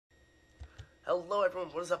Hello everyone,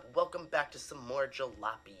 what is up? Welcome back to some more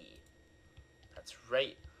Jalopy. That's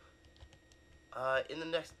right. In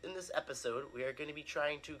this episode, we are going to be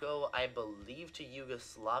trying to go, I believe, to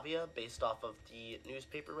Yugoslavia based off of the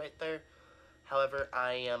newspaper right there. However,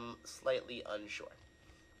 I am slightly unsure.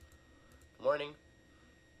 Good morning.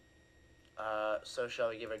 So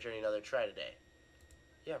shall we give our journey another try today?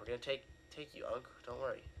 Yeah, we're gonna take you, Unc. Don't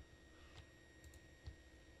worry.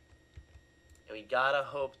 And we gotta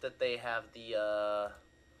hope that they have the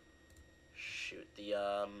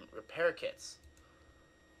repair kits.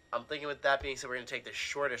 I'm thinking with that being said, we're going to take the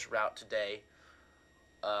shortest route today,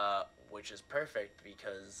 which is perfect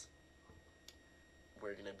because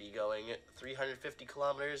we're going to be going 350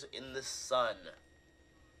 kilometers in the sun.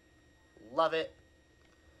 Love it.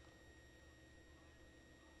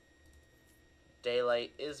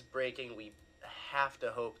 Daylight is breaking. We have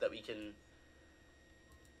to hope that we can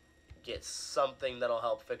get something that'll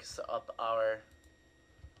help fix up our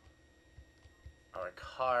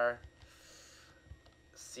car,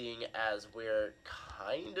 seeing as we're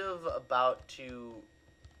kind of about to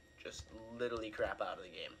just literally crap out of the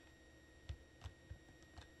game.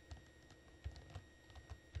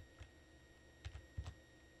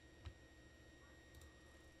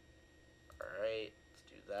 Alright, let's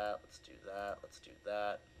do that, let's do that, let's do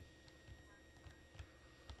that.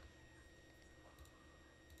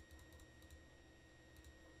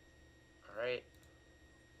 Alright.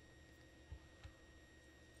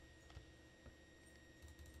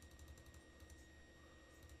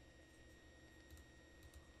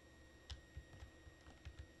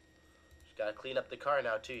 Just gotta clean up the car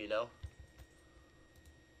now too, you know?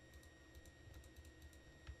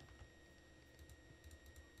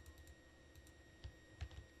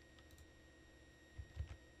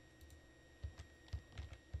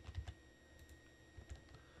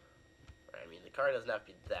 I mean, the car doesn't have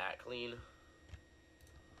to be that clean.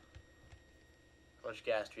 How much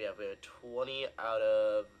gas do we have? We have 20 out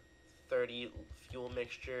of 30 fuel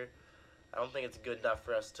mixture. I don't think it's good enough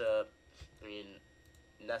for us to,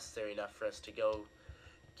 necessary enough for us to go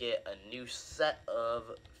get a new set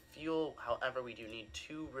of fuel. However, we do need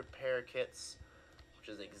 2 repair kits, which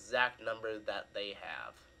is the exact number that they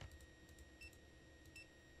have.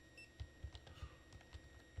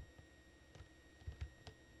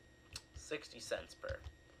 $0.60 per.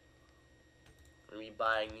 We're going to be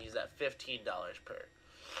buying these at $15 per.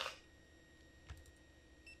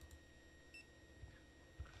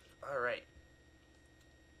 Alright.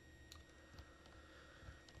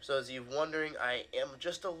 So as you're wondering, I am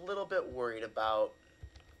just a little bit worried about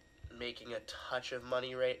making a touch of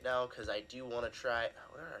money right now, because I do want to try...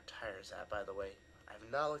 Where are our tires at, by the way? I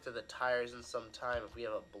have not looked at the tires in some time. If we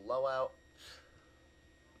have a blowout,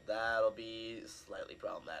 that'll be slightly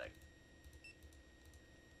problematic.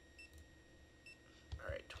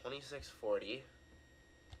 Alright, 2640.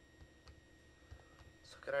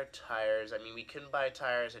 Let's look at our tires. I mean, we can buy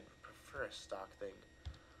tires. I'd prefer a stock thing.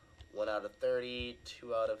 1 out of 30,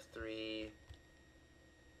 2 out of 3,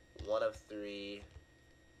 1 of 3,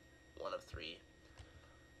 1 of 3.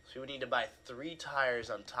 So we would need to buy 3 tires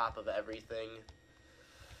on top of everything.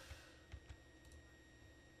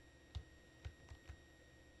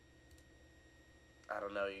 I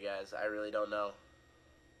don't know, you guys. I really don't know.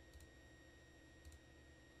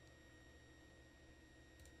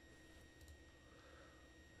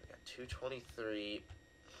 I got 223.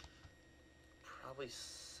 Probably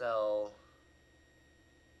sell...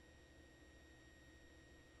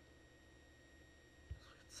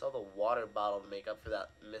 Sell the water bottle to make up for that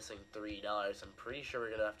missing $3. I'm pretty sure we're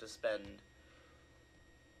going to have to spend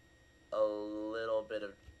a little bit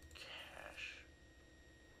of cash.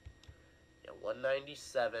 Yeah,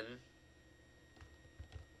 197.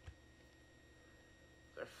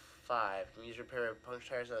 They're 5. Can use repair of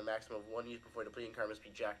puncture tires on a maximum of 1 use before depleting car must be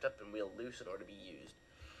jacked up and wheel loose in order to be used.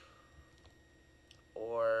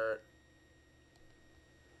 Or...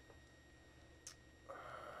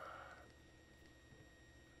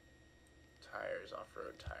 tires,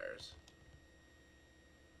 off-road tires.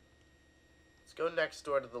 Let's go next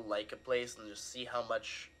door to the Leica place and just see how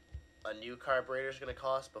much a new carburetor is going to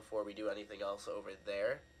cost before we do anything else over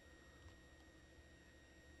there.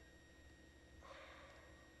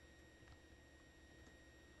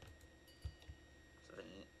 So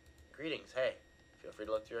greetings, hey, feel free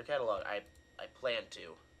to look through your catalog. I plan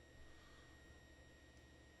to.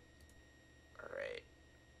 Alright.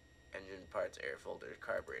 Engine parts, air filters,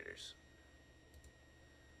 carburetors.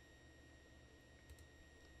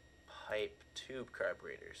 Pipe tube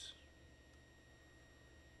carburetors.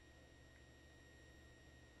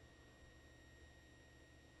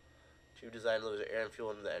 Tube design delivers air and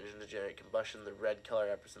fuel into the engine to generate combustion. The red color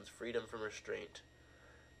represents freedom from restraint.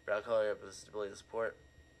 Brown color represents stability and support.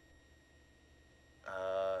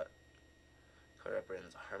 Color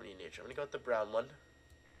represents harmony in nature. I'm going to go with the brown one.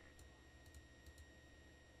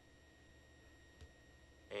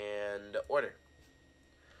 And order.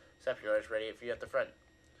 Reception orders ready for you at the front.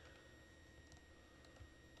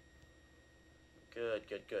 Good,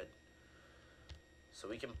 good, good. So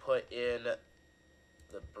we can put in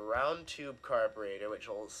the brown tube carburetor, which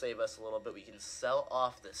will save us a little bit. We can sell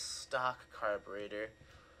off the stock carburetor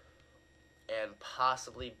and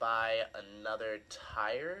possibly buy another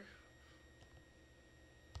tire.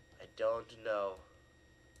 I don't know.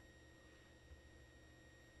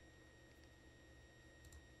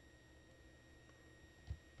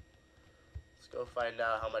 Let's go find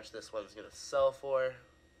out how much this one's gonna sell for.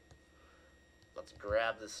 Let's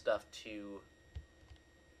grab this stuff to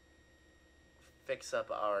fix up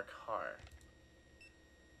our car.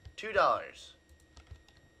 $2.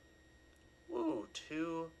 Woo,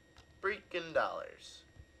 $2 freaking dollars.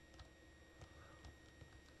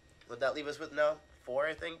 Would that leave us with now? 4,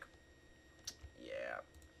 I think. Yeah.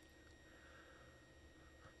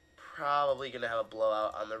 Probably gonna have a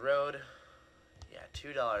blowout on the road. Yeah,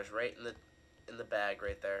 $2 right in the bag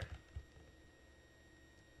right there.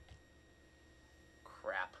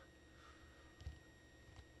 Crap.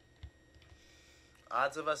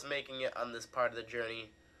 Odds of us making it on this part of the journey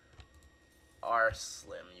are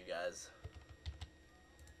slim, you guys.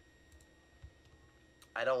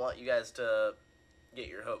 I don't want you guys to get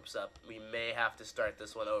your hopes up. We may have to start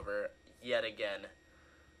this one over yet again.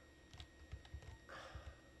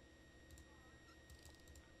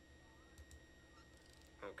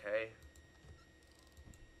 Okay.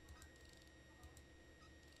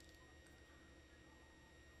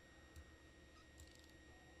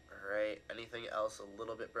 Alright, anything else a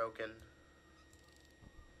little bit broken?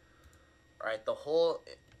 Alright, the whole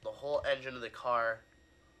engine of the car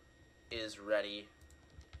is ready.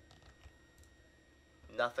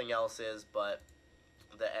 Nothing else is but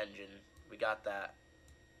the engine. We got that.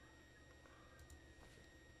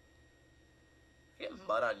 Get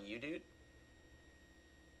mud on you, dude.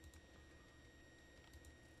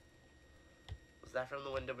 Was that from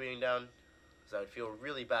the window being down? Because I would feel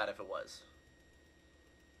really bad if it was.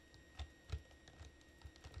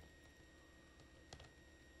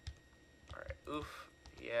 Alright, oof.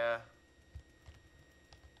 Yeah.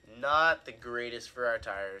 Not the greatest for our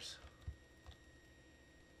tires.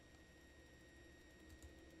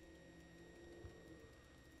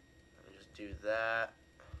 Let me just do that.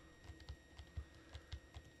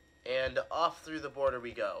 And off through the border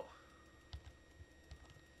we go.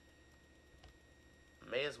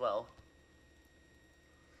 May as well.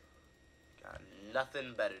 Got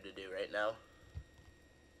nothing better to do right now.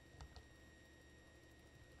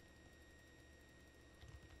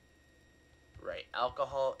 Right,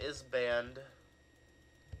 alcohol is banned.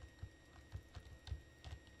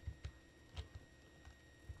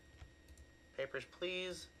 Papers,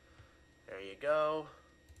 please. There you go.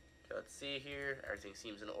 Okay, let's see here. Everything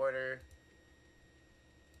seems in order.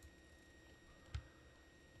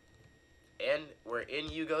 And we're in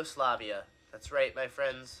Yugoslavia. That's right, my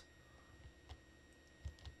friends.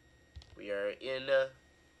 We are in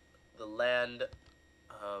the land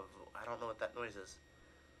of... I don't know what that noise is.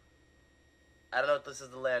 I don't know what this is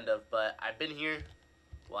the land of, but I've been here.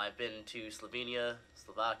 Well, I've been to Slovenia,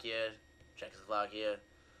 Slovakia, Czechoslovakia,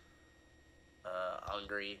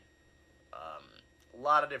 Hungary, a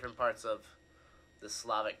lot of different parts of the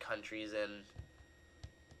Slavic countries, and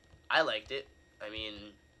I liked it. I mean,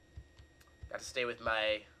 got to stay with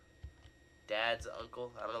my dad's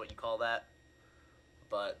uncle. I don't know what you call that,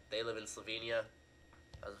 but they live in Slovenia.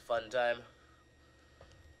 That was a fun time.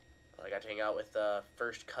 I got to hang out with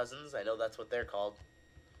first cousins. I know that's what they're called.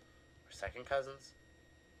 Or second cousins?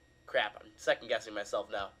 Crap, I'm second guessing myself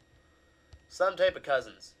now. Some type of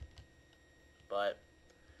cousins. But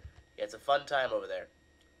yeah, it's a fun time over there.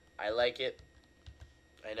 I like it.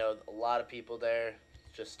 I know a lot of people there.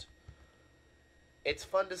 Just, it's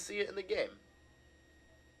fun to see it in the game.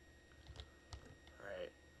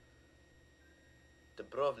 Alright.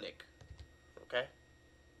 Dubrovnik. Okay.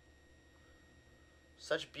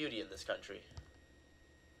 Such beauty in this country.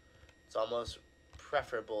 It's almost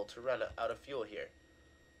preferable to run out of fuel here.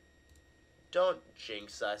 Don't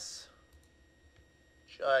jinx us.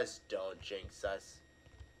 Just don't jinx us.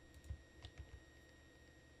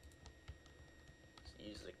 Let's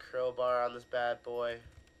use the crowbar on this bad boy.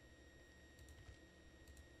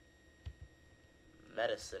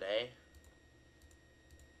 Medicine, eh?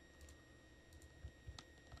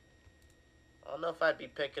 I don't know if I'd be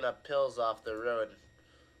picking up pills off the road,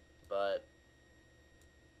 but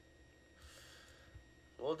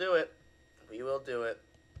we'll do it. We will do it.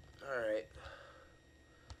 Alright.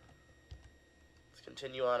 Let's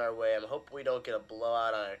continue on our way. I'm hoping we don't get a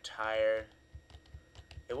blowout on our tire.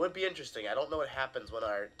 It would be interesting. I don't know what happens when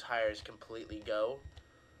our tires completely go.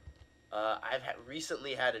 I've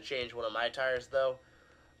recently had to change one of my tires, though.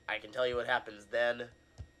 I can tell you what happens then.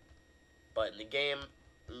 But in the game,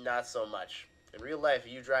 not so much. In real life,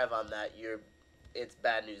 if you drive on that, it's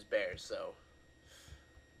bad news bears, so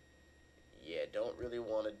yeah, don't really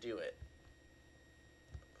want to do it.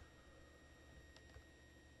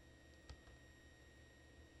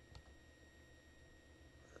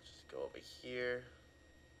 Let's just go over here.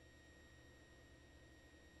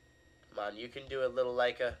 Come on, you can do it, little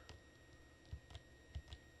Leica.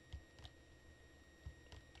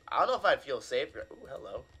 I don't know if I'd feel safe. Ooh,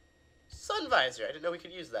 hello. Sun visor. I didn't know we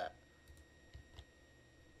could use that.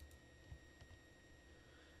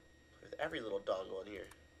 With every little dongle in here.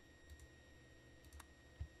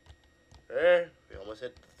 There. We almost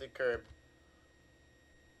hit the curb.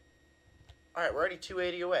 Alright, we're already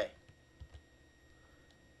 280 away.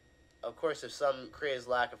 Of course, if some crazed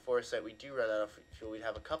lack of foresight we do run out of fuel, we'd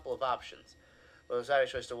have a couple of options. Well, it's our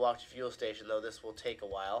choice to walk to fuel station, though this will take a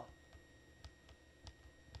while.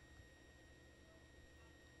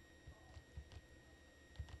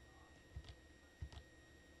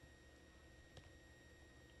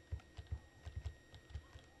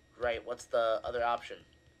 Right, what's the other option?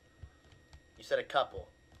 You said a couple.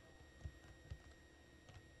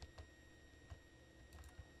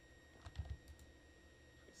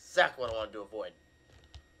 Exactly what I wanted to avoid.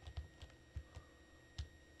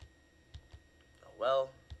 Oh well.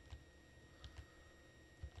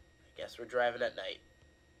 I guess we're driving at night.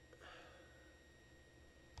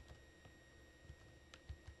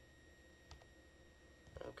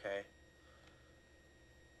 Okay.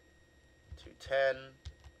 210.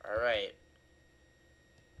 Alright.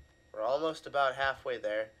 We're almost about halfway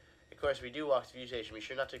there. Of course, we do walk to the fuel station. Be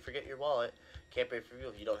sure not to forget your wallet. Can't pay for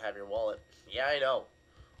fuel if you don't have your wallet. Yeah, I know.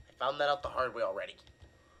 I found that out the hard way already.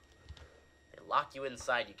 They lock you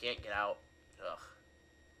inside. You can't get out. Ugh.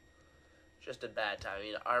 Just a bad time.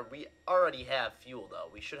 I mean, we already have fuel, though.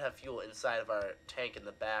 We should have fuel inside of our tank in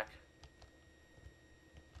the back.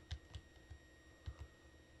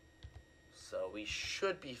 So we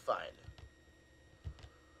should be fine.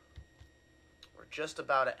 We're just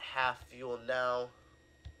about at half fuel now.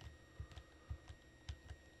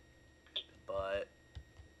 But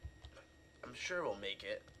I'm sure we'll make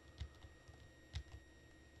it.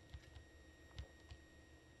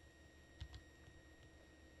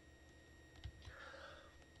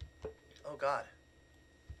 Oh God.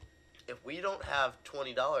 If we don't have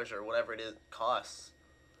 $20 or whatever it costs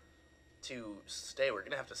to stay, we're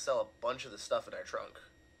gonna have to sell a bunch of the stuff in our trunk.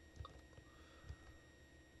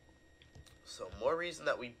 So more reason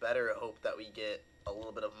that we better hope that we get a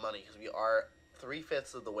little bit of money, because we are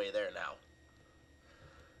 3/5 of the way there now.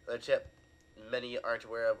 Another tip many aren't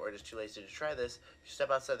aware of or just too lazy to try this: if you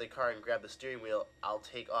step outside the car and grab the steering wheel, I'll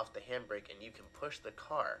take off the handbrake and you can push the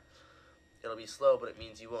car. It'll be slow, but it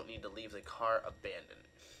means you won't need to leave the car abandoned.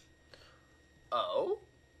 Oh?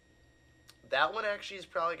 That one actually is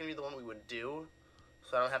probably going to be the one we would do,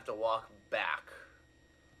 so I don't have to walk back.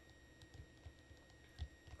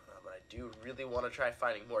 But I do really want to try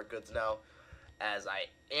finding more goods now, as I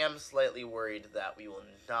am slightly worried that we will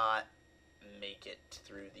not make it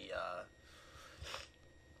through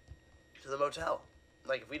to the motel.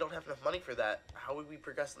 Like, if we don't have enough money for that, how would we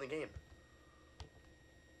progress in the game?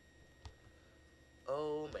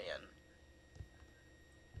 Oh, man.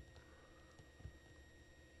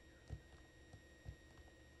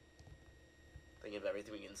 Thinking of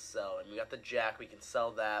everything we can sell. And we got the jack, we can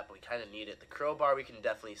sell that, but we kind of need it. The crowbar we can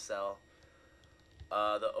definitely sell.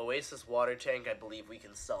 The Oasis water tank, I believe we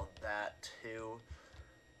can sell that too.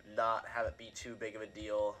 Not have it be too big of a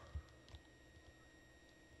deal.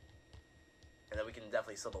 And then we can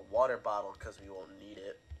definitely sell the water bottle because we won't need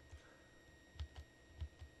it.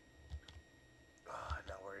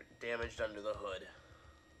 Now we're damaged under the hood.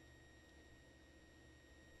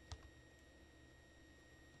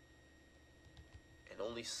 And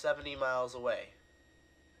only 70 miles away.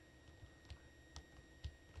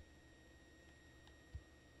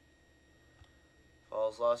 If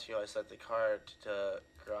all's lost, you always set the car to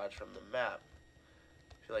garage from the map.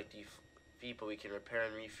 I feel like defeat, but we can repair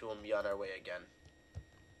and refuel and be on our way again.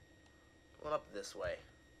 Going up this way.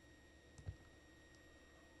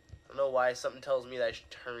 I don't know why. Something tells me that I should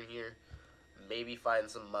turn here. Maybe find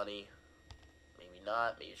some money. Maybe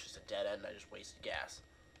not. Maybe it's just a dead end and I just wasted gas.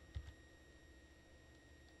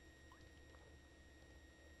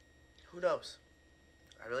 Who knows?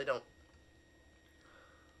 I really don't.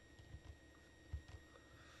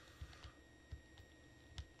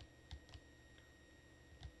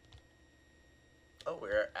 Oh,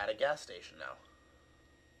 we're at a gas station now.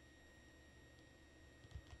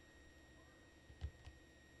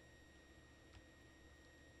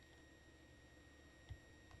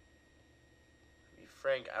 To be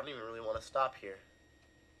frank, I don't even really want to stop here.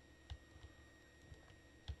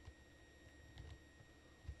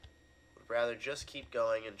 Would rather just keep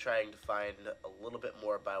going and trying to find a little bit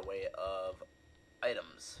more by way of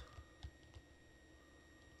items.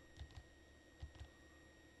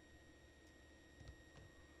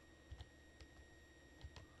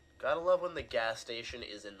 Gotta love when the gas station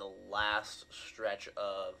is in the last stretch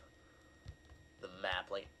of the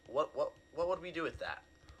map. Like, what would we do with that?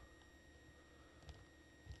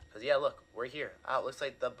 Because, yeah, look, we're here. Ah, it looks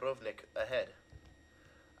like the Brovnik ahead.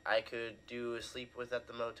 I could do a sleep with at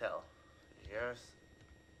the motel. Yes.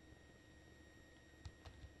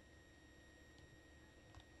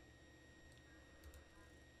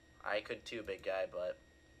 I could too, big guy, but...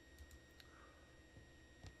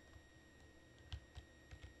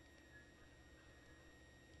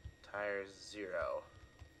 Tires 0.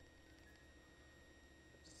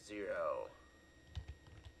 0.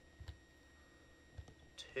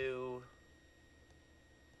 2.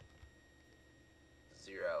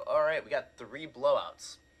 0. Alright, we got 3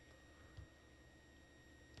 blowouts.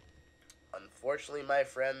 Unfortunately, my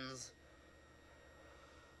friends...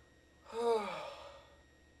 I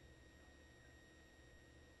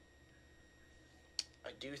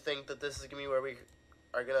do think that this is going to be where we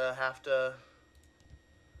are going to have to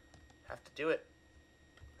do it.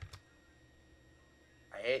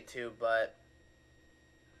 I hate to, but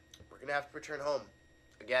we're going to have to return home.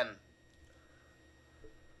 Again.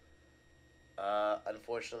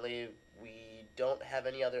 Unfortunately, we don't have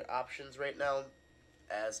any other options right now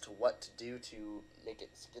as to what to do to make it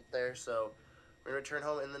get there, so we're going to return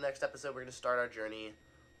home in the next episode. We're going to start our journey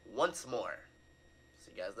once more.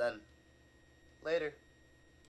 See you guys then. Later.